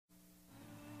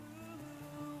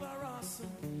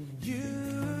You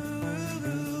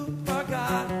are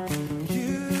God.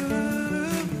 You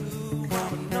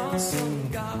are an awesome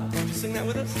God. Sing that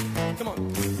with us. Come on.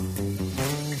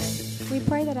 We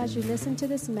pray that as you listen to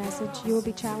this message, you will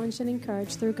be challenged and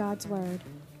encouraged through God's Word.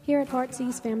 Here at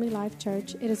Heartsease Family Life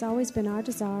Church, it has always been our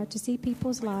desire to see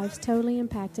people's lives totally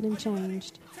impacted and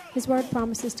changed. His Word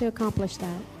promises to accomplish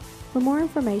that. For more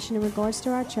information in regards to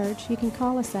our church, you can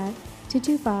call us at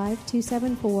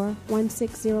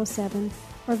 225-274-1607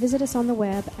 or visit us on the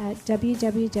web at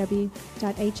www.hflc.us.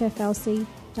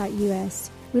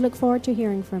 We look forward to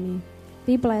hearing from you.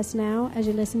 Be blessed now as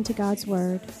you listen to God's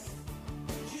Word.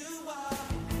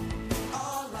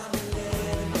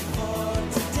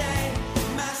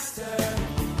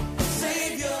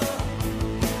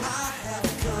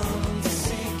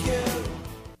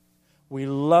 We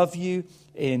love you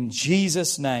in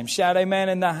Jesus' name. Shout amen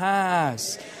in the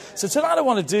house. So tonight I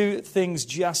want to do things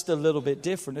just a little bit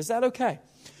different. Is that okay?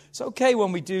 It's okay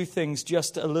when we do things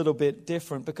just a little bit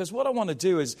different, because what I want to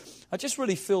do is I just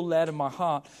really feel led in my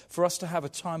heart for us to have a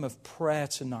time of prayer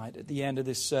tonight at the end of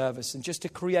this service, and just to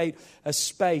create a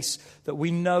space that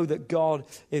we know that God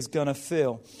is going to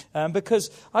fill. Because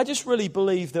I just really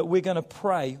believe that we're going to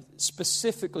pray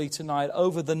specifically tonight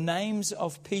over the names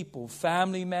of people,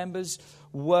 family members,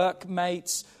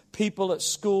 workmates, people at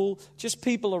school, just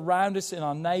people around us in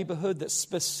our neighborhood, that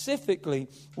specifically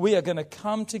we are going to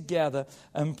come together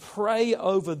and pray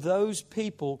over those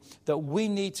people that we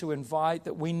need to invite,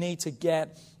 that we need to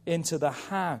get into the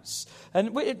house.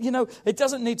 And, it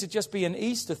doesn't need to just be an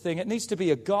Easter thing. It needs to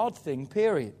be a God thing,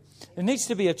 period. It needs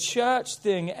to be a church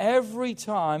thing every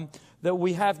time that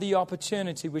we have the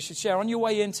opportunity. We should share. On your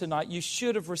way in tonight, you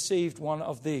should have received one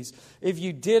of these. If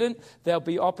you didn't, there'll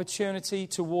be opportunity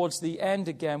towards the end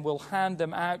again. We'll hand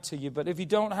them out to you. But if you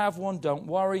don't have one, don't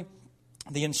worry.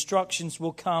 The instructions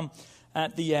will come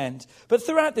at the end. But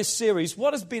throughout this series,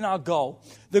 what has been our goal?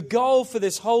 The goal for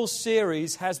this whole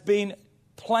series has been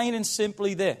plain and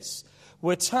simply this.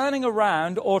 We're turning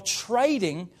around or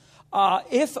trading our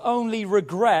if-only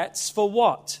regrets for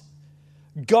what?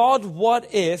 God,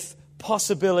 what if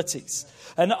possibilities.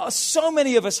 And so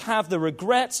many of us have the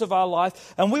regrets of our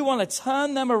life, and we want to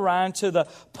turn them around to the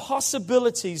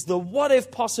possibilities, the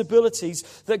what-if possibilities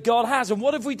that God has. And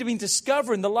what have we been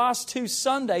discovering the last 2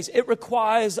 Sundays? It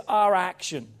requires our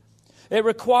action. It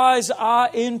requires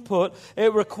our input.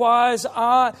 It requires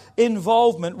our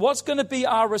involvement. What's going to be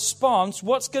our response?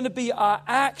 What's going to be our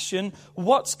action?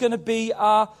 What's going to be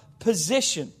our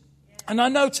position? And I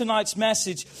know tonight's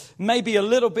message may be a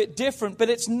little bit different, but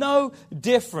it's no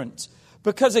different.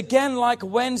 Because again, like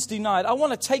Wednesday night, I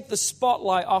want to take the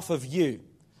spotlight off of you.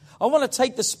 I want to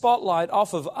take the spotlight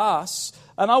off of us,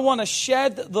 and I want to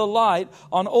shed the light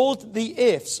on all the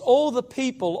ifs, all the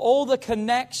people, all the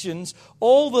connections,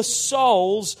 all the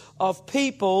souls of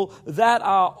people that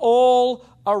are all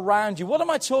around you. What am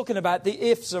I talking about?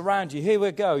 The ifs around you. Here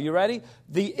we go. You ready?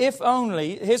 The if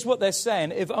only, here's what they're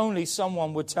saying, if only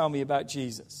someone would tell me about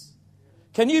Jesus.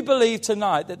 Can you believe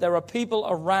tonight that there are people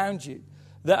around you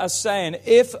that are saying,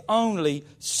 if only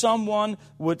someone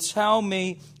would tell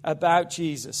me about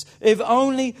Jesus. If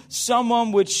only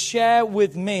someone would share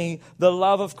with me the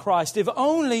love of Christ. If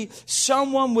only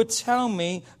someone would tell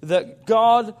me that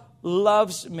God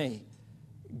loves me.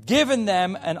 Given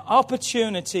them an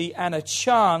opportunity and a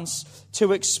chance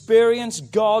to experience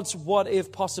God's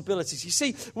what-if possibilities. You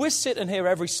see, we're sitting here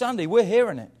every Sunday. We're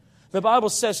hearing it. The Bible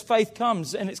says faith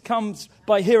comes, and it comes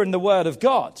by hearing the Word of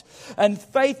God. And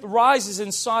faith rises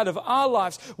inside of our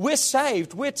lives. We're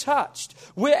saved. We're touched.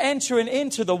 We're entering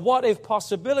into the what-if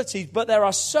possibilities. But there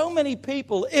are so many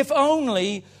people, if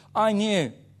only I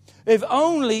knew. If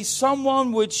only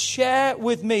someone would share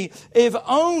with me. If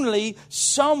only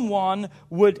someone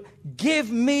would give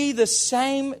me the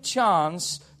same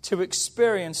chance to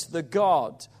experience the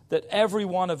God that every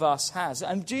one of us has.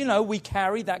 And do you know, we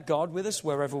carry that God with us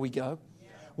wherever we go.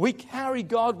 We carry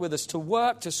God with us to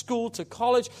work, to school, to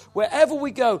college, wherever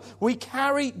we go. We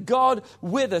carry God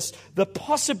with us. The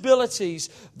possibilities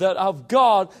that of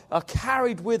God are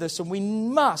carried with us, and we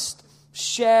must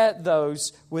share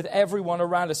those with everyone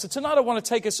around us. So tonight I want to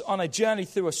take us on a journey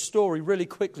through a story really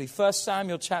quickly. 1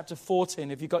 Samuel chapter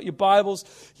 14. If you've got your Bibles,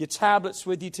 your tablets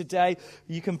with you today,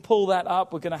 you can pull that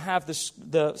up. We're going to have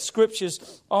the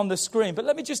scriptures on the screen. But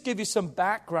let me just give you some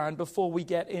background before we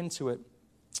get into it.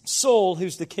 Saul,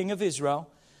 who's the king of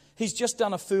Israel, he's just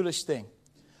done a foolish thing.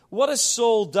 What has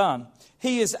Saul done?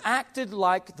 He has acted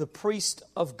like the priest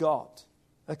of God.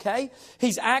 Okay?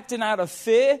 He's acting out of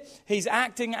fear. He's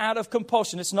acting out of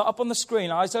compulsion. It's not up on the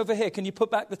screen. Eyes over here. Can you put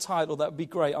back the title? That would be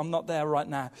great. I'm not there right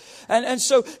now. And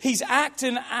so he's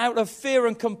acting out of fear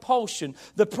and compulsion.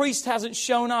 The priest hasn't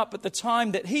shown up at the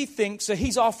time that he thinks, so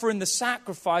he's offering the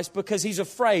sacrifice because he's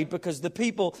afraid, because the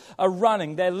people are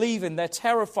running. They're leaving. They're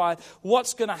terrified.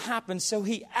 What's going to happen? So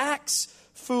he acts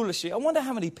foolishly. I wonder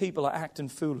how many people are acting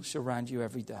foolish around you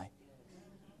every day.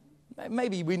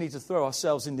 Maybe we need to throw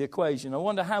ourselves in the equation. I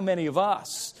wonder how many of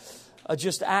us are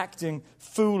just acting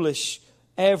foolish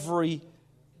every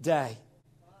day.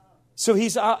 So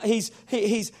he's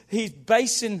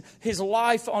basing his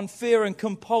life on fear and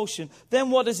compulsion.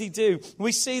 Then what does he do?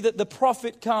 We see that the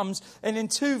prophet comes, and in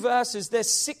 2 verses, there's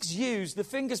 6 yous. The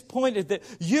finger's pointed that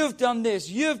you've done this,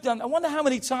 you've done. I wonder how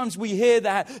many times we hear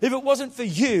that. If it wasn't for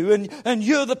you, and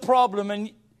you're the problem,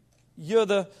 and you're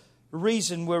the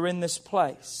reason we're in this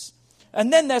place.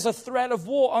 And then there's a threat of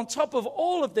war. On top of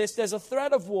all of this, there's a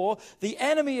threat of war. The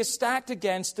enemy is stacked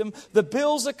against them. The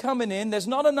bills are coming in. There's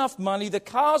not enough money. The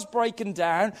car's breaking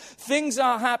down. Things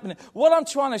are happening. What I'm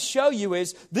trying to show you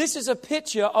is this is a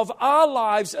picture of our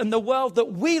lives and the world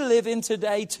that we live in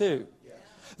today too.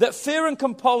 That fear and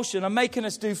compulsion are making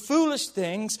us do foolish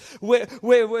things.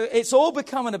 It's all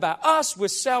becoming about us. We're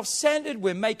self-centered.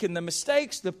 We're making the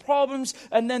mistakes, the problems,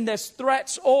 and then there's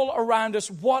threats all around us.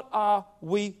 What are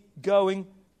we going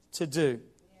to do?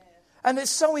 And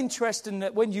it's so interesting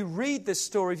that when you read this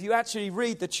story, if you actually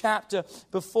read the chapter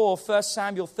before, 1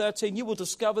 Samuel 13, you will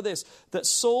discover this, that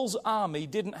Saul's army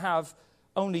didn't have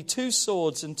only 2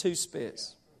 swords and 2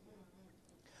 spears.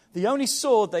 The only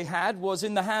sword they had was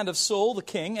in the hand of Saul, the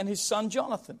king, and his son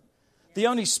Jonathan. The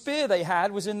only spear they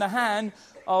had was in the hand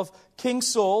of King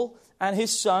Saul and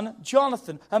his son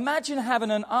Jonathan. Imagine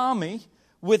having an army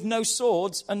with no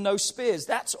swords and no spears.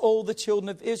 That's all the children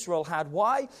of Israel had.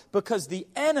 Why? Because the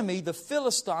enemy, the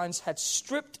Philistines, had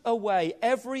stripped away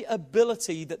every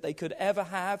ability that they could ever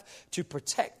have to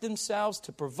protect themselves,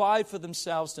 to provide for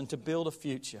themselves, and to build a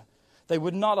future. They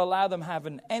would not allow them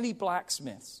having any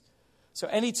blacksmiths. So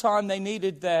anytime they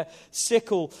needed their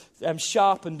sickle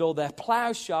sharpened or their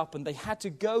plow sharpened, they had to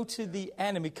go to the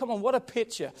enemy. Come on, what a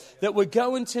picture that we're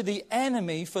going to the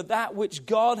enemy for that which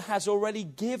God has already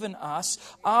given us,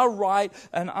 our right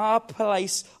and our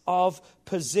place of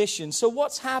position. So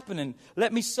what's happening?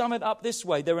 Let me sum it up this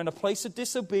way. They're in a place of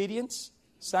disobedience.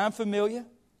 Sound familiar?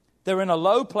 They're in a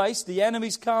low place. The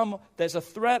enemy's come. There's a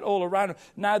threat all around them.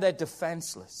 Now they're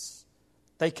defenseless.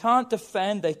 They can't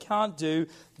defend, they can't do.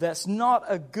 That's not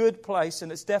a good place,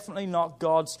 and it's definitely not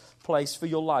God's place for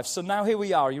your life. So now here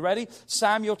we are. Are you ready?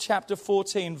 Samuel chapter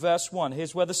 14, verse 1.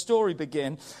 Here's where the story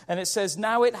begins. And it says,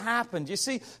 now it happened. You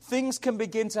see, things can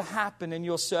begin to happen in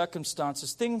your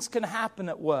circumstances. Things can happen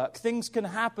at work. Things can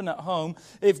happen at home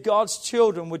if God's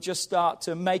children would just start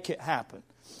to make it happen.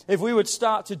 If we would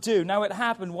start to do. Now it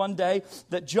happened one day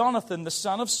that Jonathan, the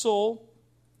son of Saul,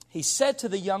 he said to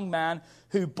the young man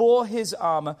who bore his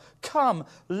armor, come,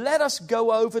 let us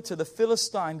go over to the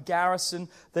Philistine garrison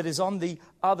that is on the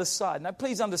other side. Now,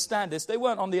 please understand this. They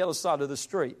weren't on the other side of the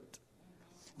street.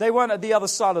 They weren't at the other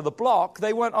side of the block.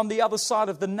 They weren't on the other side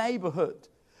of the neighborhood.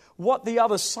 What the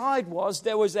other side was,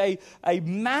 there was a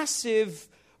massive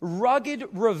rugged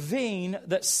ravine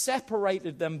that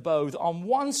separated them both. On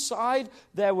one side,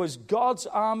 there was God's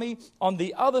army. On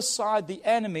the other side, the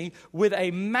enemy, with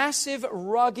a massive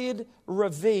rugged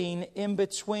ravine in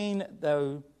between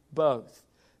those both.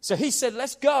 So he said,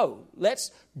 let's go. Let's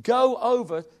go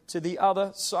over to the other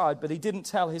side. But he didn't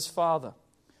tell his father.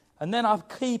 And then our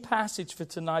key passage for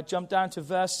tonight, jump down to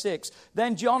verse 6.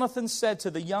 Then Jonathan said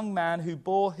to the young man who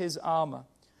bore his armor,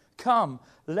 come,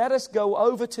 let us go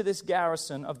over to this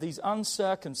garrison of these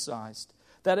uncircumcised,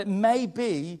 that it may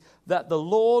be that the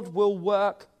Lord will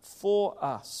work for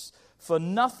us. For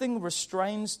nothing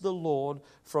restrains the Lord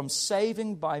from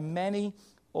saving by many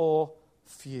or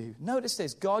few. Notice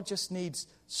this, God just needs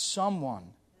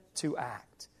someone to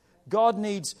act. God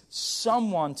needs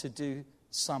someone to do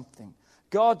something.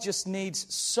 God just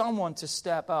needs someone to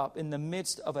step up in the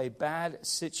midst of a bad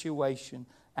situation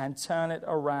and turn it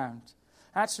around.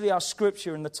 Actually, our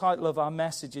scripture and the title of our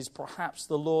message is Perhaps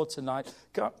the Lord tonight.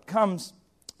 Comes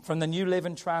from the New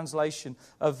Living Translation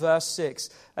of verse 6.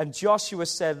 And Joshua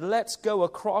said, let's go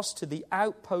across to the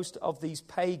outpost of these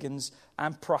pagans,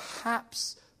 and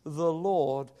perhaps the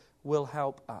Lord will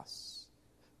help us.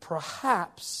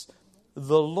 Perhaps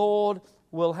the Lord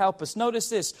will help us. Notice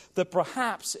this, the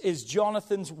perhaps is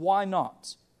Jonathan's why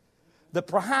not. The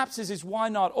perhaps is his why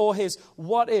not, or his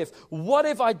what if. What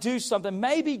if I do something?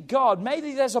 Maybe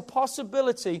there's a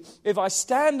possibility if I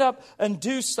stand up and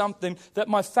do something that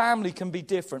my family can be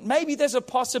different. Maybe there's a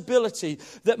possibility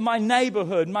that my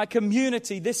neighborhood, my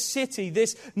community, this city,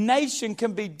 this nation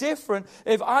can be different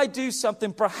if I do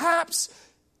something. Perhaps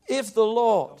the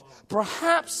Lord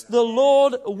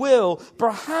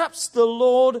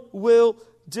will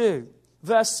do.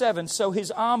 Verse 7, so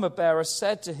his armor bearer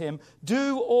said to him,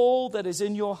 do all that is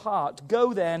in your heart.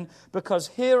 Go then, because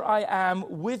here I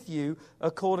am with you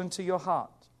according to your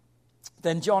heart.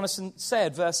 Then Jonathan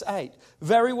said, verse 8,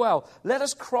 very well, let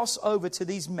us cross over to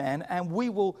these men and we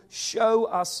will show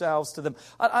ourselves to them.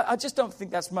 I just don't think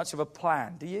that's much of a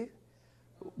plan, do you?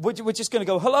 We're just going to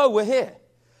go, hello, we're here.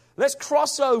 Let's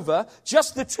cross over,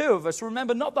 just the two of us.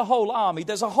 Remember, not the whole army.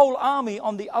 There's a whole army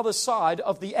on the other side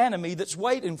of the enemy that's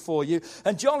waiting for you.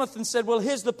 And Jonathan said, well,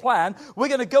 here's the plan. We're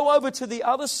going to go over to the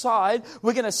other side.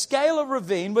 We're going to scale a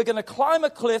ravine. We're going to climb a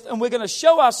cliff. And we're going to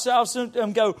show ourselves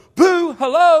and go, boo,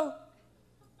 hello.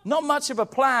 Not much of a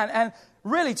plan. And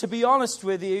really, to be honest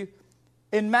with you,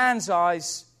 in man's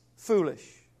eyes, foolish.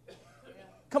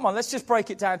 Come on, let's just break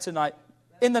it down tonight.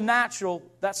 In the natural,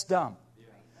 that's dumb.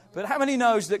 But how many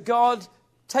knows that God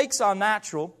takes our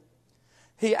natural,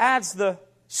 he adds the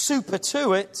super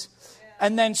to it,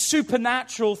 and then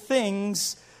supernatural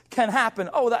things can happen.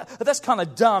 Oh, that's kind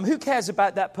of dumb. Who cares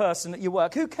about that person at your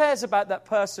work? Who cares about that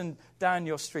person down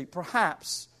your street?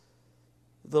 Perhaps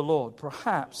the Lord.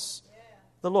 Perhaps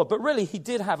the Lord. But really, he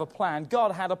did have a plan.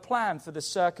 God had a plan for this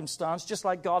circumstance, just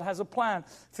like God has a plan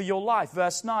for your life.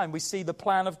 Verse 9, we see the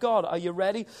plan of God. Are you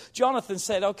ready? Jonathan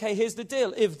said, okay, here's the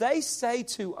deal. If they say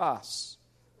to us,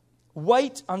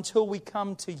 wait until we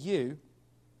come to you,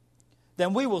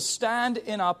 then we will stand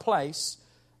in our place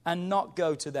and not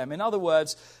go to them. In other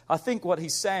words, I think what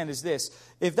he's saying is this.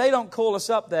 If they don't call us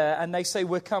up there and they say,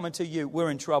 we're coming to you, we're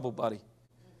in trouble, buddy.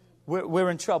 We're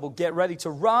in trouble. Get ready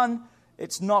to run.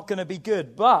 It's not going to be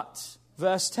good. But,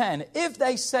 verse 10, if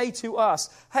they say to us,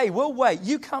 hey, we'll wait,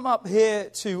 you come up here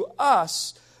to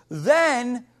us,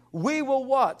 then we will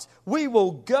what? We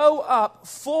will go up,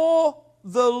 for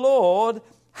the Lord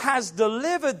has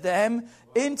delivered them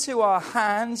into our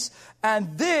hands,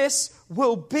 and this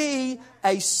will be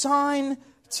a sign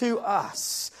to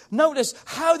us. Notice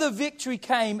how the victory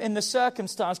came in the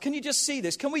circumstance. Can you just see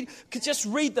this? Can we just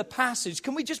read the passage?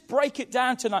 Can we just break it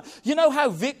down tonight? You know how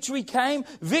victory came?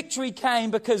 Victory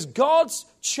came because God's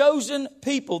chosen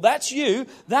people, that's you,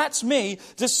 that's me,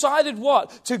 decided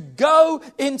what? To go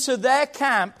into their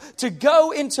camp, to go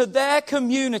into their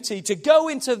community, to go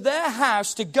into their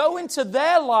house, to go into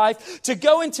their life, to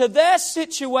go into their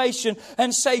situation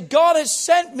and say, God has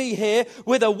sent me here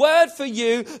with a word for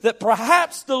you that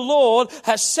perhaps the Lord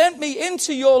has sent me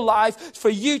into your life for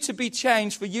you to be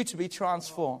changed, for you to be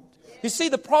transformed. You see,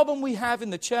 the problem we have in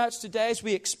the church today is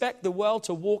we expect the world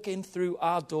to walk in through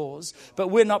our doors, but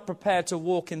we're not prepared to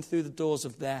walk in through the doors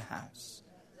of their house.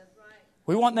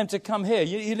 We want them to come here.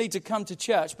 You need to come to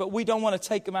church, but we don't want to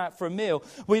take them out for a meal.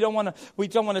 We don't want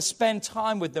to spend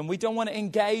time with them. We don't want to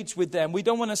engage with them. We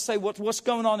don't want to say, what's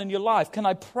going on in your life? Can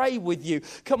I pray with you?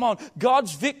 Come on,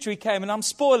 God's victory came, and I'm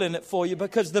spoiling it for you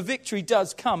because the victory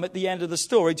does come at the end of the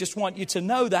story. Just want you to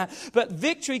know that. But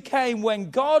victory came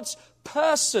when God's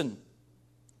person,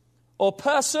 or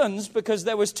persons, because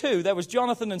there was two. There was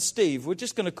Jonathan and Steve. We're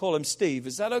just going to call him Steve.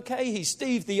 Is that okay? He's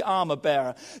Steve the armor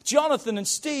bearer. Jonathan and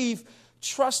Steve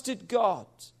trusted God.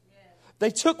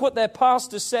 They took what their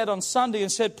pastor said on Sunday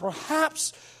and said,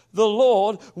 perhaps the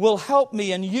Lord will help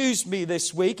me and use me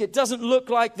this week. It doesn't look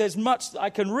like there's much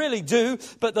I can really do,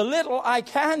 but the little I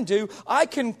can do, I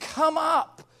can come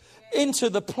up into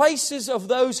the places of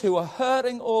those who are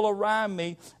hurting all around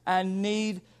me and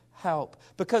need help.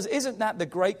 Because isn't that the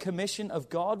great commission of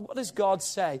God? What does God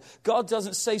say? God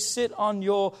doesn't say sit on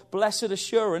your blessed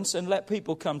assurance and let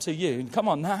people come to you. Come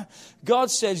on now. God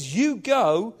says you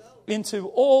go into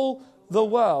all the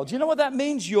world. You know what that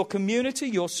means? Your community,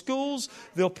 your schools,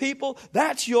 your people,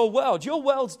 that's your world. Your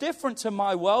world's different to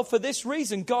my world for this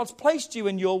reason. God's placed you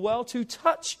in your world to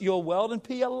touch your world and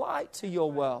be a light to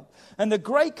your world. And the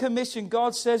Great Commission,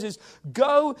 God says, is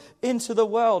go into the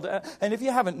world. And if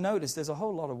you haven't noticed, there's a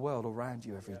whole lot of world around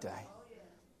you every day.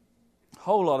 A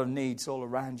whole lot of needs all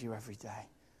around you every day.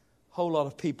 A whole lot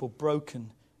of people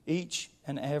broken each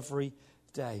and every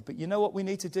day. But you know what we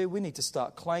need to do? We need to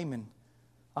start claiming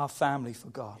our family for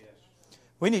God.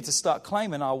 We need to start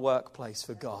claiming our workplace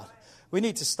for God. We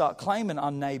need to start claiming our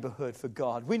neighborhood for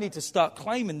God. We need to start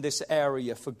claiming this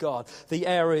area for God, the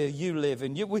area you live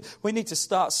in. We need to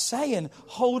start saying,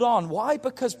 hold on. Why?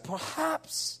 Because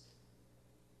perhaps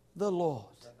the Lord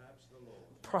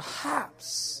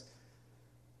perhaps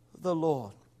the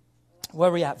Lord. Where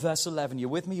are we at? Verse 11. You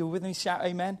with me? You with me? Shout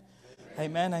amen.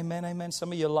 Amen, amen, amen.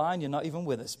 Some of you are lying. You're not even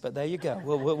with us. But there you go.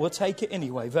 We'll take it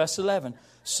anyway. Verse 11.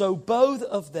 So both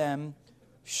of them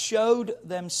showed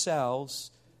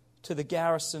themselves to the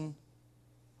garrison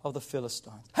of the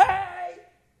Philistines. Hey!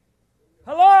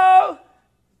 Hello?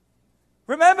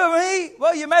 Remember me?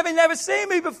 Well, you maybe never seen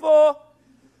me before.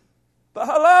 But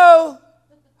hello?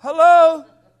 Hello?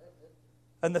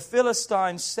 And the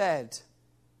Philistines said,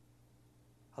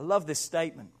 I love this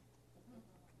statement.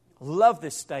 I love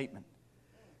this statement.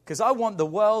 Because I want the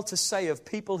world to say of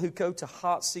people who go to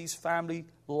Heartsease Family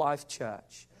Life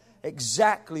Church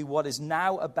exactly what is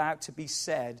now about to be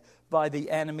said by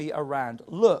the enemy around.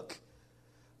 Look,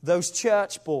 those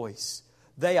church boys,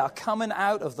 they are coming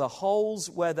out of the holes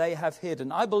where they have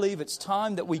hidden. I believe it's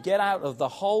time that we get out of the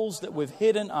holes that we've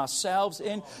hidden ourselves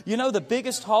in. You know the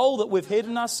biggest hole that we've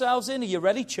hidden ourselves in? Are you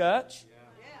ready, church?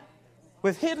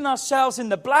 We've hidden ourselves in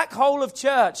the black hole of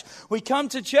church. We come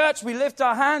to church, we lift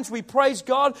our hands, we praise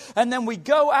God, and then we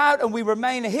go out and we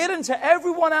remain hidden to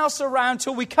everyone else around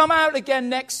till we come out again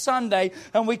next Sunday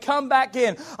and we come back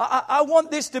in. I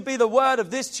want this to be the word of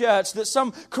this church, that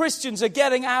some Christians are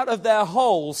getting out of their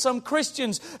hole. Some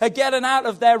Christians are getting out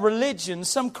of their religion.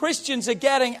 Some Christians are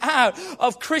getting out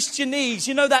of Christianese.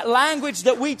 You know, that language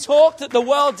that we talk that the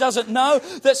world doesn't know,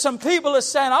 that some people are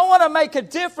saying, I want to make a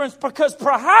difference because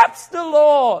perhaps the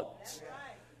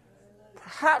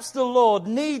Perhaps the Lord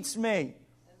needs me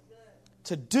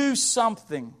to do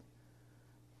something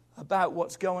about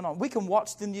what's going on. We can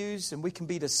watch the news and we can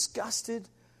be disgusted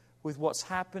with what's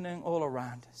happening all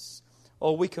around us.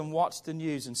 Or we can watch the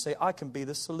news and say, I can be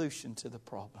the solution to the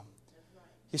problem.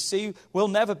 You see, we'll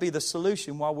never be the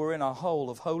solution while we're in our hole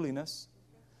of holiness.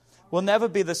 We'll never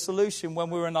be the solution when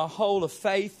we're in a hole of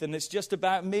faith and it's just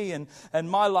about me and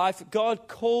my life. God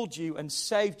called you and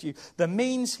saved you. The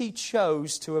means He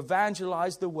chose to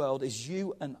evangelize the world is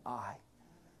you and I.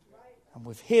 And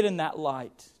we've hidden that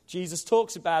light. Jesus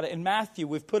talks about it in Matthew.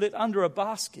 We've put it under a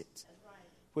basket.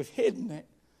 We've hidden it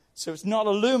so it's not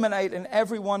illuminating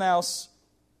everyone else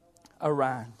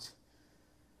around.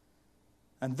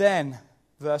 And then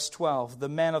verse 12, the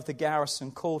men of the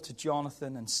garrison called to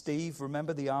Jonathan and Steve,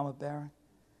 remember the armor bearer?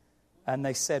 And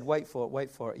they said, wait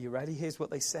for it. You ready? Here's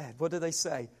what they said. What did they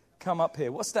say? Come up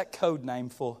here. What's that code name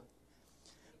for?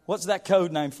 What's that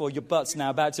code name for? Your butt's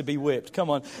now about to be whipped. Come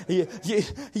on.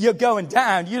 You're going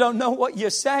down. You don't know what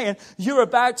you're saying. You're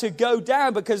about to go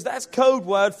down because that's code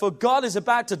word for God is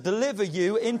about to deliver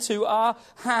you into our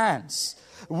hands.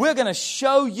 We're going to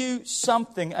show you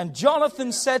something. And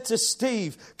Jonathan said to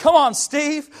Steve, come on,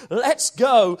 Steve, let's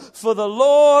go. For the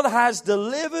Lord has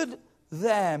delivered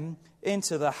them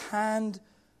into the hand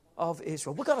of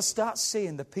Israel. We've got to start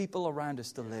seeing the people around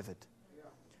us delivered.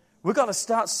 We've got to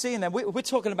start seeing them. We're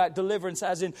talking about deliverance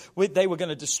as in they were going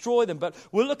to destroy them. But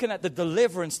we're looking at the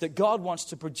deliverance that God wants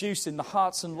to produce in the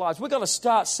hearts and lives. We've got to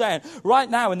start saying, right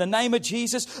now, in the name of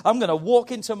Jesus, I'm going to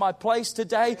walk into my place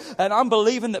today. And I'm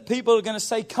believing that people are going to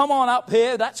say, come on up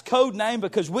here. That's code name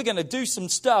because we're going to do some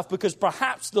stuff. Because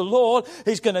perhaps the Lord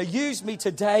is going to use me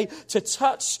today to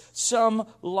touch some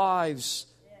lives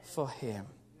for Him.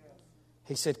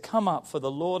 He said, come up, for the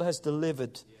Lord has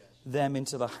delivered them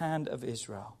into the hand of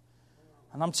Israel.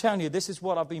 And I'm telling you, this is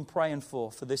what I've been praying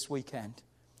for this weekend.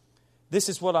 This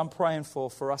is what I'm praying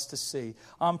for us to see.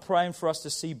 I'm praying for us to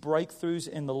see breakthroughs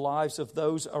in the lives of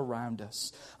those around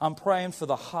us. I'm praying for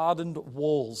the hardened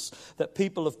walls that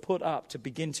people have put up to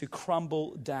begin to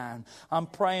crumble down. I'm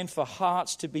praying for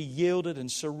hearts to be yielded and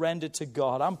surrendered to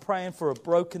God. I'm praying for a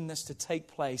brokenness to take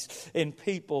place in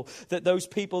people, that those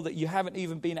people that you haven't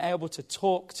even been able to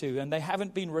talk to and they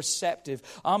haven't been receptive.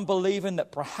 I'm believing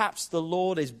that perhaps the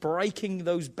Lord is breaking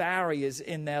those barriers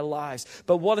in their lives.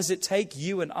 But what does it take?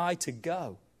 You and I to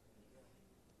go.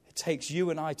 It takes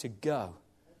you and I to go.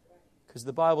 Because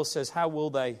the Bible says, how will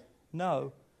they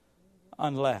know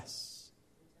unless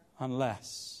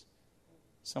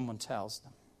someone tells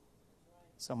them?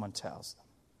 Someone tells them.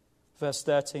 Verse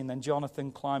 13, then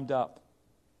Jonathan climbed up.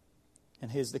 And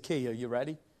here's the key. Are you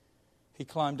ready? He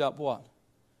climbed up what?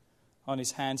 On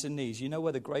his hands and knees. You know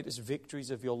where the greatest victories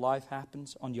of your life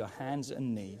happens? On your hands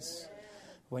and knees.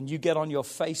 When you get on your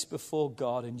face before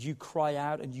God and you cry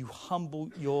out and you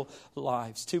humble your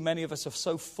lives. Too many of us are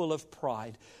so full of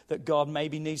pride that God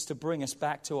maybe needs to bring us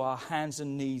back to our hands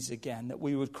and knees again. That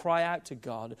we would cry out to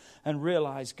God and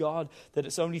realize, God, that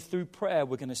it's only through prayer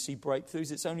we're going to see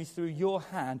breakthroughs. It's only through your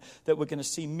hand that we're going to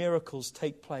see miracles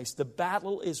take place. The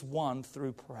battle is won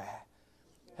through prayer.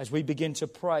 As we begin to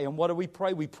pray. And what do we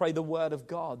pray? We pray the word of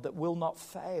God that will not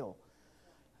fail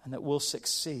and that will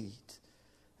succeed.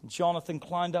 And Jonathan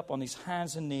climbed up on his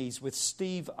hands and knees with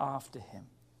Steve after him.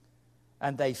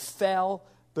 And they fell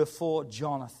before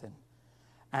Jonathan.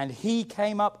 And he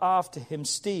came up after him,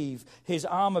 Steve, his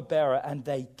armor bearer, and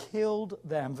they killed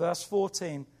them. Verse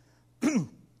 14,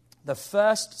 the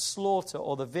first slaughter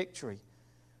or the victory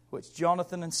which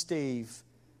Jonathan and Steve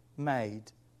made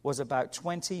was about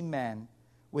 20 men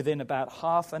within about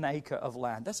half an acre of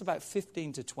land. That's about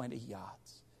 15 to 20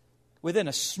 yards. Within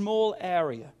a small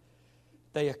area,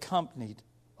 they accomplished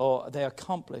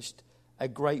a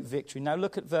great victory. Now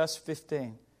look at verse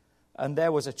 15. And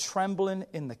there was a trembling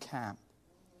in the camp,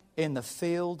 in the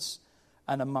fields,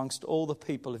 and amongst all the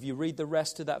people. If you read the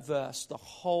rest of that verse, the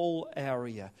whole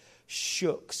area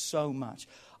shook so much.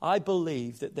 I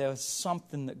believe that there's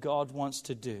something that God wants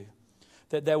to do,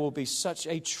 that there will be such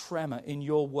a tremor in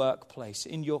your workplace,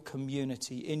 in your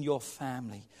community, in your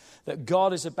family, that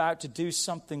God is about to do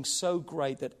something so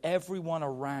great that everyone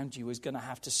around you is going to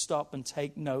have to stop and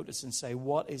take notice and say,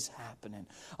 what is happening?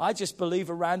 I just believe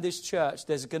around this church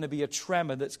there's going to be a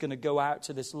tremor that's going to go out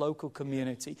to this local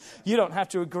community. You don't have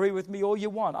to agree with me all you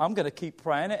want. I'm going to keep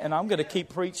praying it, and I'm going to keep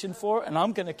preaching for it, and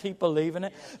I'm going to keep believing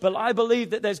it. But I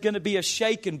believe that there's going to be a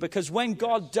shaking, because when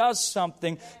God does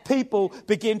something, people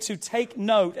begin to take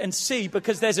note and see,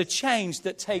 because there's a change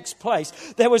that takes place.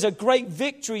 There was a great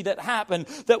victory that happened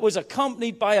that was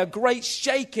accompanied by a great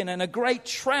shaking and a great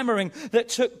tremoring that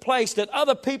took place, that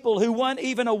other people who weren't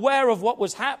even aware of what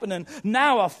was happening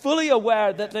now are fully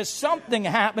aware that there's something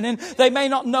happening. They may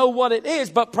not know what it is,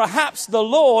 but perhaps the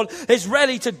Lord is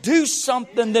ready to do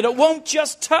something that it won't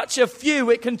just touch a few,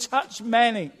 it can touch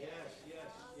many.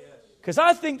 Because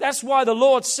I think that's why the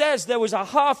Lord says there was a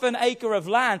half an acre of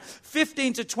land,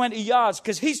 15 to 20 yards,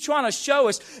 because he's trying to show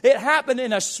us it happened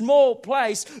in a small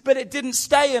place, but it didn't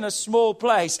stay in a small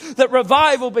place. That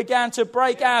revival began to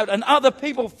break out, and other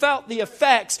people felt the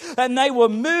effects, and they were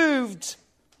moved.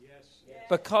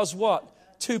 Because what?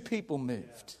 Two people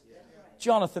moved.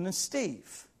 Jonathan and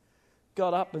Steve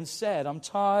got up and said, I'm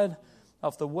tired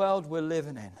of the world we're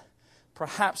living in.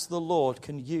 Perhaps the Lord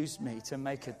can use me to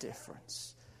make a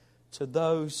difference to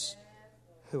those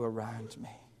who are around me.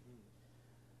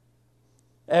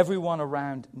 Everyone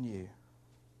around knew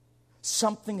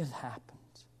something had happened.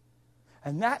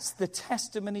 And that's the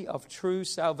testimony of true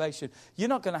salvation. You're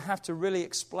not going to have to really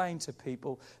explain to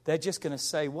people. They're just going to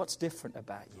say, what's different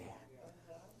about you?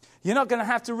 You're not going to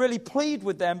have to really plead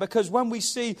with them, because when we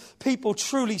see people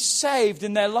truly saved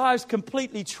and their lives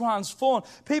completely transformed,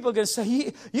 people are going to say,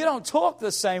 you don't talk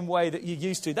the same way that you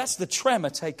used to. That's the tremor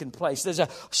taking place. There's a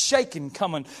shaking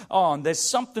coming on. There's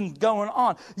something going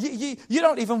on. You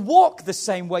don't even walk the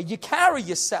same way. You carry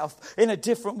yourself in a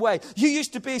different way. You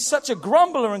used to be such a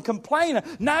grumbler and complainer.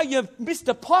 Now you're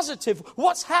Mr. Positive.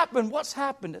 What's happened? What's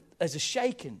happened? There's a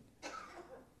shaking,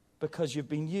 because you've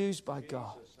been used by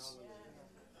God.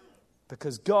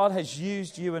 Because God has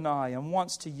used you and I and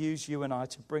wants to use you and I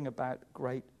to bring about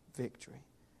great victory.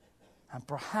 And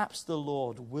perhaps the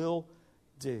Lord will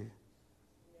do.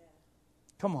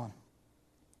 Come on.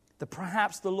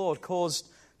 Perhaps the Lord caused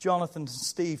Jonathan and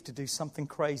Steve to do something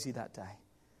crazy that day.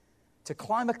 To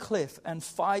climb a cliff and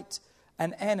fight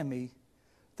an enemy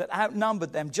that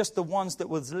outnumbered them, just the ones that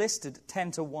was listed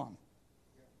 10 to 1.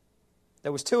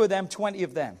 There was 2 of them, 20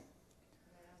 of them.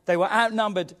 They were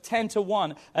outnumbered 10 to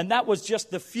 1, and that was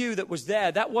just the few that was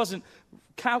there. That wasn't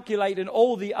calculating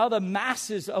all the other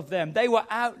masses of them. They were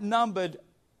outnumbered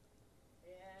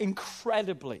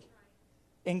incredibly.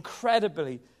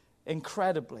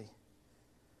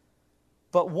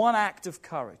 But one act of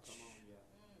courage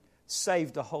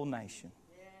saved a whole nation.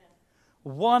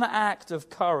 One act of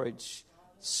courage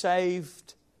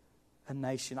saved a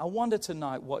nation. I wonder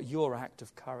tonight what your act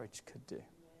of courage could do.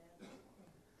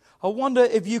 I wonder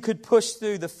if you could push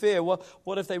through the fear.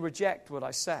 What if they reject what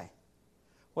I say?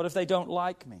 What if they don't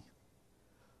like me?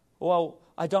 Well,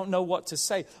 I don't know what to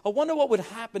say. I wonder what would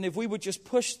happen if we would just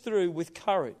push through with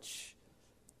courage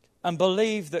and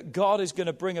believe that God is going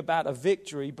to bring about a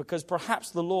victory, because perhaps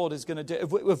the Lord is going to do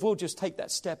it. If we'll just take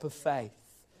that step of faith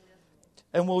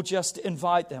and we'll just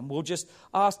invite them. We'll just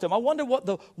ask them. I wonder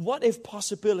what if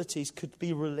possibilities could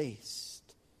be released.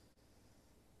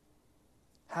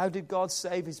 How did God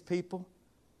save his people?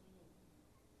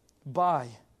 By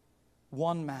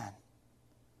one man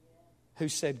who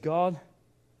said, God,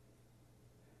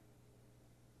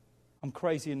 I'm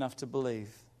crazy enough to believe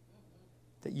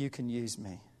that you can use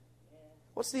me.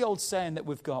 What's the old saying that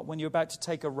we've got when you're about to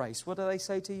take a race? What do they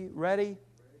say to you? Ready,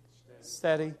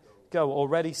 steady, go. Or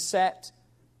ready, set,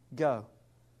 go.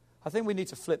 I think we need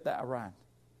to flip that around.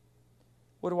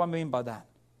 What do I mean by that?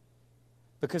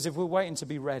 Because if we're waiting to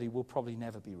be ready, we'll probably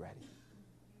never be ready.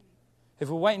 If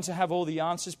we're waiting to have all the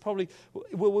answers, probably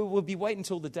we'll be waiting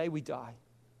until the day we die.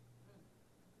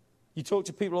 You talk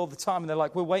to people all the time and they're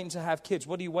like, we're waiting to have kids.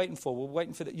 What are you waiting for? We're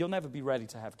waiting for that. You'll never be ready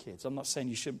to have kids. I'm not saying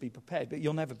you shouldn't be prepared, but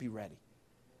you'll never be ready.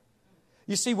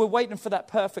 You see, we're waiting for that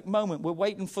perfect moment. We're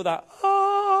waiting for that,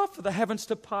 for the heavens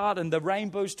to part and the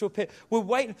rainbows to appear. We're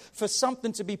waiting for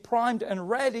something to be primed and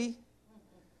ready.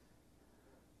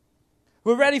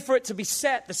 We're ready for it to be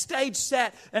set, the stage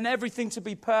set, and everything to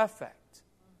be perfect.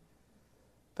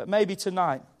 But maybe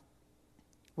tonight,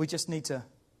 we just need to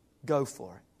go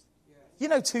for it. You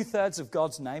know, 2/3 of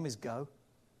God's name is go.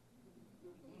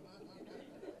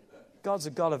 God's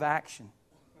a God of action.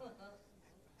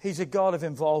 He's a God of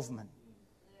involvement.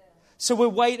 So we're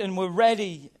waiting, we're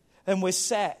ready, and we're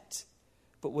set.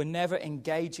 But we're never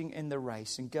engaging in the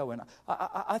race and going.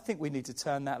 I think we need to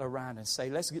turn that around and say,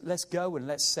 let's go and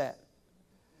let's set.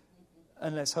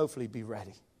 And let's hopefully be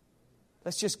ready.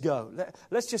 Let's just go.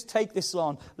 Let's just take this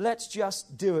on. Let's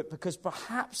just do it, because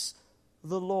perhaps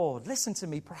the Lord, listen to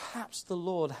me, perhaps the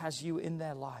Lord has you in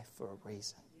their life for a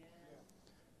reason.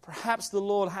 Perhaps the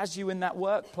Lord has you in that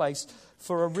workplace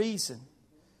for a reason.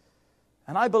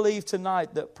 And I believe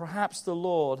tonight that perhaps the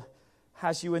Lord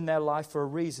has you in their life for a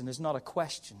reason is not a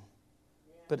question,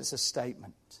 but it's a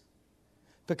statement.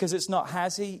 Because it's not,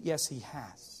 has He? Yes, He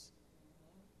has.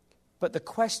 But the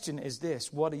question is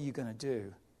this: what are you going to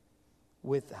do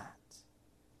with that?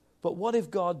 But what if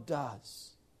God does?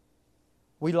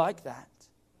 We like that.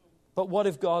 But what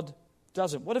if God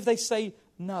doesn't? What if they say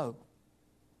no?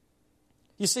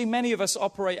 You see, many of us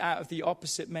operate out of the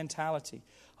opposite mentality.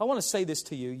 I want to say this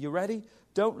to you. You ready?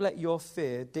 Don't let your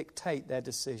fear dictate their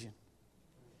decision.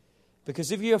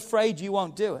 Because if you're afraid, you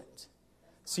won't do it.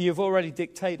 So you've already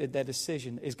dictated their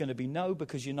decision is going to be no,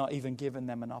 because you're not even giving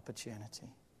them an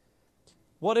opportunity.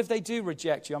 What if they do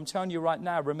reject you? I'm telling you right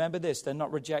now, remember this, they're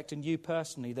not rejecting you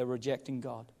personally, they're rejecting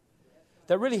God.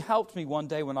 That really helped me one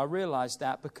day when I realized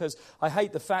that, because I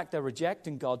hate the fact they're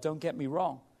rejecting God, don't get me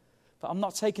wrong. But I'm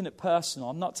not taking it personal.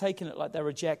 I'm not taking it like they're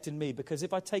rejecting me, because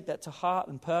if I take that to heart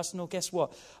and personal, guess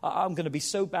what? I'm going to be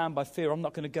so bound by fear, I'm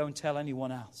not going to go and tell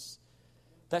anyone else.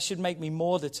 That should make me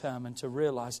more determined to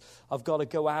realize I've got to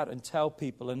go out and tell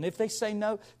people. And if they say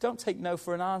no, don't take no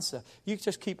for an answer. You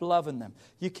just keep loving them.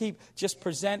 You keep just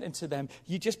presenting to them.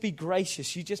 You just be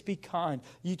gracious. You just be kind.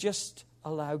 You just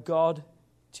allow God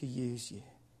to use you.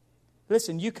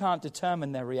 Listen, you can't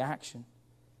determine their reaction.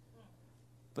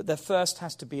 But there first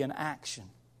has to be an action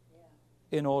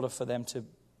in order for them to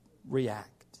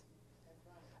react.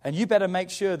 And you better make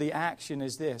sure the action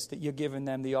is this, that you're giving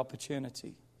them the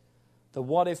opportunity. The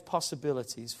what-if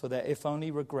possibilities for their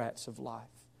if-only regrets of life.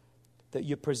 That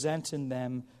you're presenting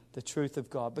them the truth of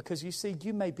God. Because you see,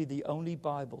 you may be the only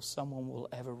Bible someone will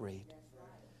ever read.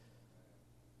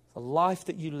 The life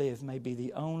that you live may be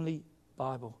the only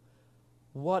Bible.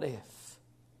 What if?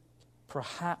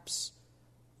 Perhaps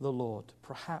the Lord.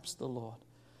 Perhaps the Lord.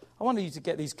 I want you to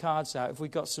get these cards out. If we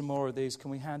got some more of these,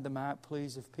 can we hand them out,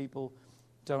 please? If people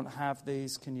don't have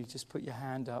these, can you just put your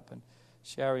hand up? And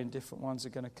Sherry and different ones are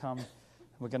going to come.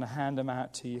 We're going to hand them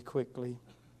out to you quickly.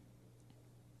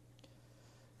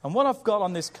 And what I've got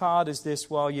on this card is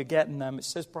this while you're getting them. It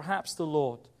says, perhaps the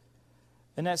Lord.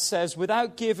 And that says,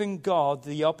 without giving God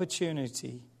the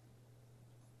opportunity,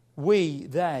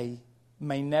 they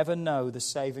may never know the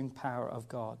saving power of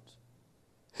God.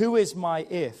 Who is my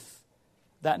if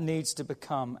that needs to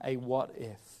become a what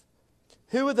if?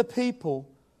 Who are the people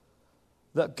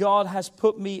that God has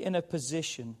put me in a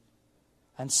position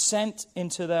and sent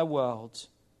into their world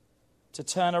to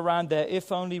turn around their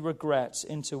if-only regrets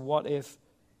into what-if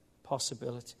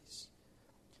possibilities?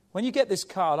 When you get this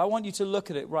card, I want you to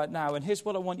look at it right now, and here's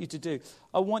what I want you to do.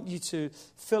 I want you to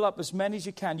fill up as many as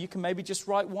you can. You can maybe just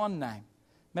write one name.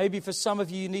 Maybe for some of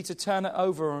you, you need to turn it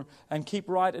over and keep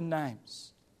writing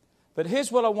names. But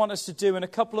here's what I want us to do in a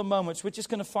couple of moments. We're just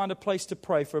going to find a place to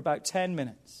pray for about 10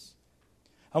 minutes.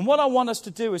 And what I want us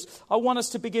to do is, I want us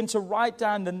to begin to write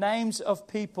down the names of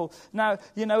people. Now,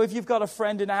 you know, if you've got a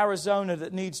friend in Arizona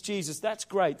that needs Jesus, that's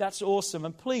great, that's awesome.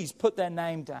 And please put their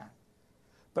name down.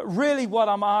 But really what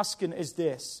I'm asking is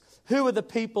this. Who are the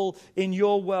people in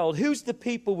your world? Who's the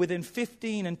people within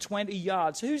 15 and 20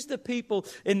 yards? Who's the people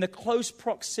in the close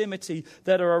proximity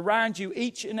that are around you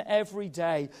each and every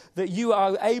day that you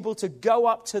are able to go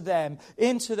up to them,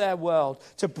 into their world,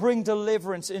 to bring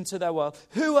deliverance into their world?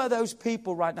 Who are those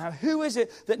people right now? Who is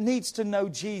it that needs to know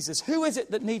Jesus? Who is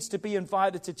it that needs to be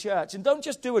invited to church? And don't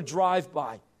just do a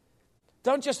drive-by.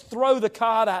 Don't just throw the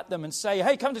card at them and say,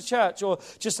 hey, come to church, or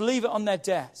just leave it on their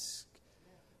desk.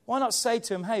 Why not say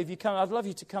to them, hey, if you come, I'd love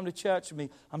you to come to church with me.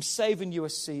 I'm saving you a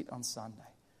seat on Sunday.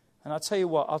 And I'll tell you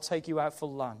what, I'll take you out for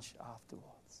lunch afterwards.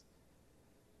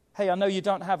 Hey, I know you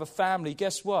don't have a family.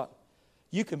 Guess what?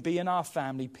 You can be in our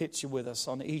family picture with us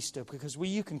on Easter because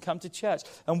you can come to church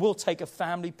and we'll take a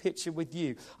family picture with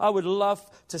you. I would love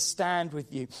to stand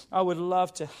with you. I would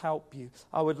love to help you.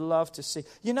 I would love to see.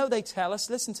 You know, they tell us,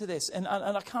 listen to this, and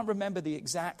I can't remember the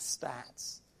exact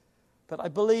stats, but I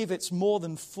believe it's more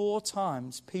than 4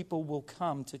 times people will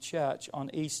come to church on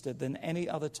Easter than any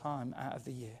other time out of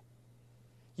the year.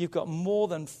 You've got more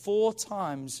than 4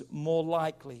 times more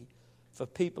likely for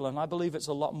people, and I believe it's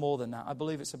a lot more than that. I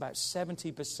believe it's about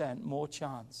 70% more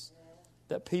chance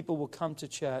that people will come to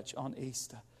church on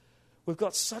Easter. We've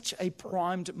got such a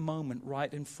primed moment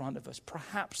right in front of us.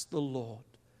 Perhaps the Lord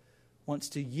wants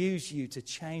to use you to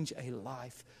change a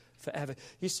life forever.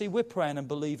 You see, we're praying and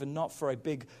believing not for a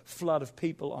big flood of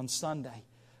people on Sunday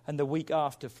and the week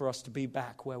after for us to be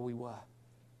back where we were.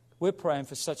 We're praying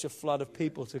for such a flood of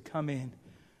people to come in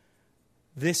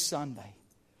this Sunday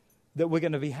that we're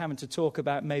going to be having to talk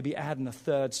about maybe adding a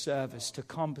third service to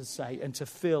compensate and to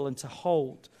fill and to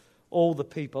hold all the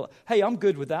people. Hey, I'm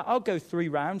good with that. I'll go 3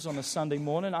 rounds on a Sunday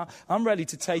morning. I'm ready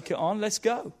to take it on. Let's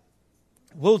go.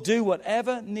 We'll do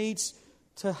whatever needs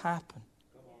to happen.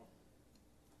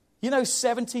 You know,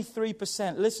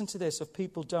 73%, listen to this, of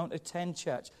people don't attend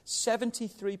church.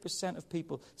 73% of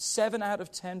people, 7 out of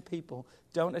 10 people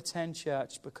don't attend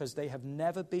church because they have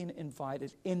never been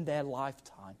invited in their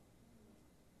lifetime.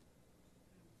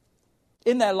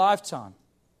 In their lifetime.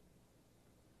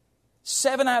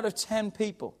 7 out of 10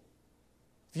 people.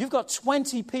 If you've got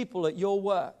 20 people at your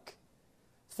work,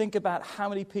 think about how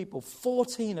many people,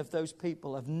 14 of those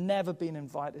people have never been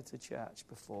invited to church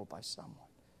before by someone.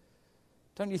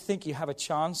 Don't you think you have a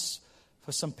chance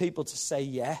for some people to say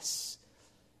yes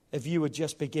if you would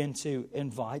just begin to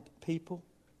invite people?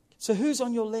 So who's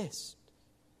on your list?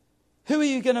 Who are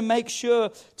you going to make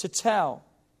sure to tell?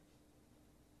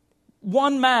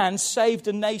 One man saved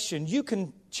a nation. You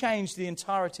can change the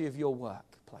entirety of your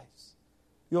workplace,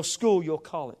 your school, your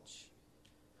college.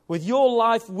 With your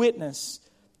life witness,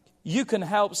 you can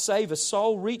help save a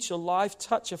soul, reach a life,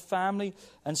 touch a family,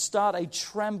 and start a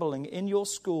trembling in your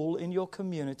school, in your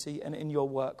community, and in your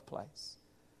workplace.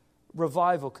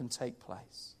 Revival can take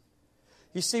place.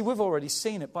 You see, we've already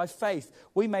seen it by faith.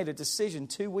 We made a decision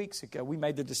 2 weeks ago. We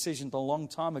made the decision a long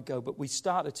time ago, but we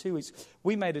started 2 weeks.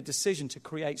 We made a decision to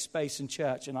create space in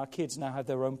church, and our kids now have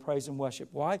their own praise and worship.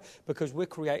 Why? Because we're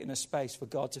creating a space for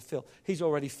God to fill. He's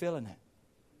already filling it.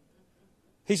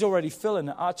 He's already filling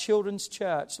it. Our children's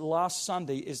church last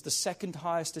Sunday is the 2nd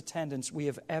highest attendance we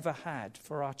have ever had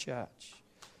for our church.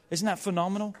 Isn't that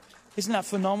phenomenal? Isn't that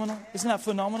phenomenal? Isn't that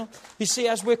phenomenal? You see,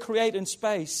 as we're creating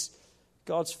space,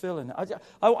 God's filling it.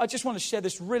 I just want to share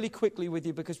this really quickly with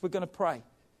you because we're going to pray.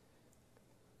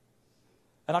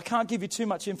 And I can't give you too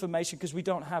much information because we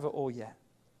don't have it all yet.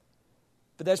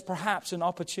 But there's perhaps an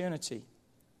opportunity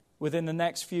within the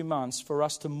next few months for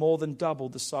us to more than double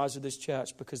the size of this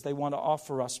church because they want to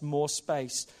offer us more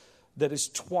space that is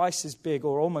twice as big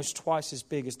or almost twice as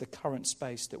big as the current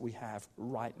space that we have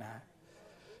right now.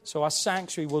 So our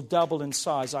sanctuary will double in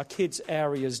size. Our kids'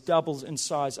 areas doubles in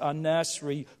size. Our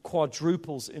nursery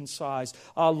quadruples in size.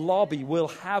 Our lobby will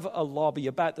have a lobby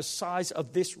about the size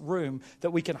of this room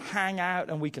that we can hang out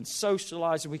and we can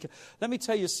socialize. And we can. Let me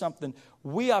tell you something.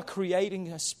 We are creating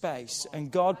a space,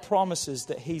 and God promises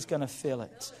that He's going to fill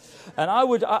it. And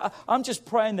I'm just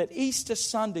praying that Easter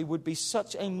Sunday would be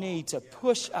such a need to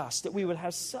push us, that we would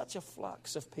have such a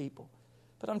flux of people.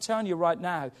 But I'm telling you right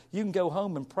now, you can go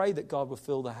home and pray that God will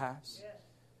fill the house.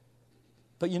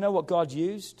 But you know what God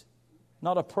used?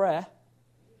 Not a prayer.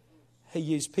 He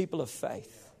used people of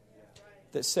faith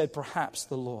that said, perhaps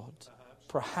the Lord.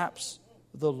 Perhaps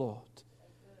the Lord.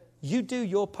 You do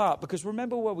your part. Because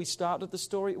remember where we started the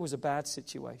story? It was a bad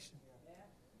situation.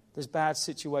 There's bad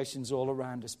situations all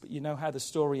around us. But you know how the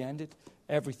story ended?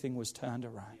 Everything was turned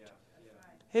around.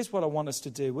 Here's what I want us to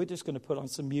do. We're just going to put on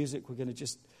some music. We're going to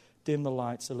just dim the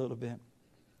lights a little bit.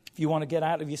 If you want to get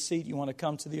out of your seat, you want to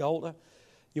come to the altar,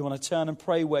 you want to turn and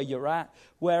pray where you're at,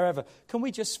 wherever. Can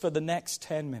we just, for the next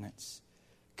 10 minutes,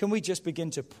 can we just begin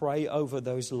to pray over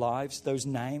those lives, those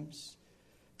names?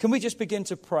 Can we just begin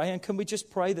to pray? And can we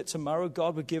just pray that tomorrow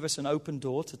God would give us an open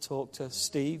door to talk to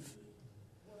Steve?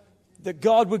 That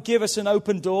God would give us an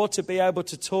open door to be able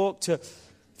to talk to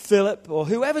Philip or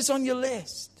whoever's on your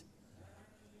list.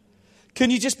 Can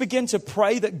you just begin to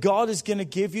pray that God is going to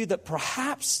give you, that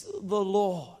perhaps the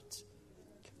Lord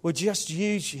will just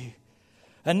use you?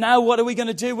 And now what are we going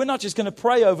to do? We're not just going to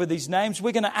pray over these names.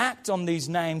 We're going to act on these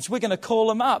names. We're going to call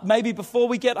them up maybe before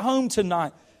we get home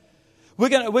tonight. We're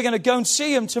going to go and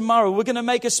see them tomorrow. We're going to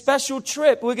make a special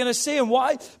trip. We're going to see them.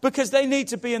 Why? Because they need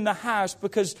to be in the house,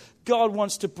 because God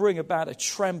wants to bring about a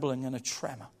trembling and a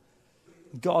tremor.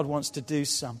 God wants to do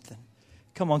something.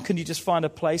 Come on, can you just find a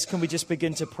place? Can we just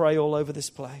begin to pray all over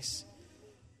this place?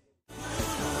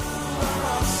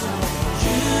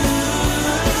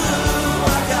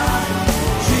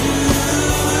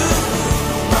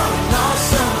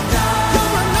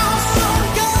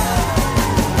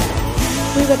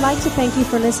 We would like to thank you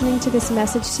for listening to this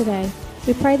message today.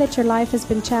 We pray that your life has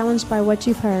been challenged by what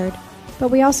you've heard, but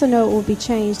we also know it will be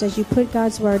changed as you put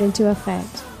God's Word into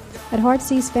effect. At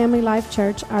Heartsease Family Life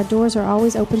Church, our doors are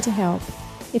always open to help.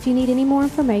 If you need any more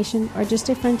information or just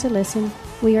a friend to listen,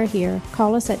 we are here.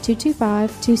 Call us at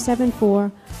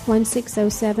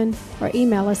 225-274-1607 or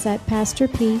email us at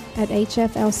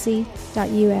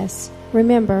pastorp@hflc.us.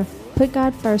 Remember, put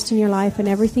God first in your life and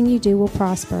everything you do will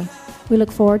prosper. We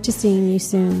look forward to seeing you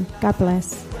soon. God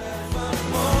bless.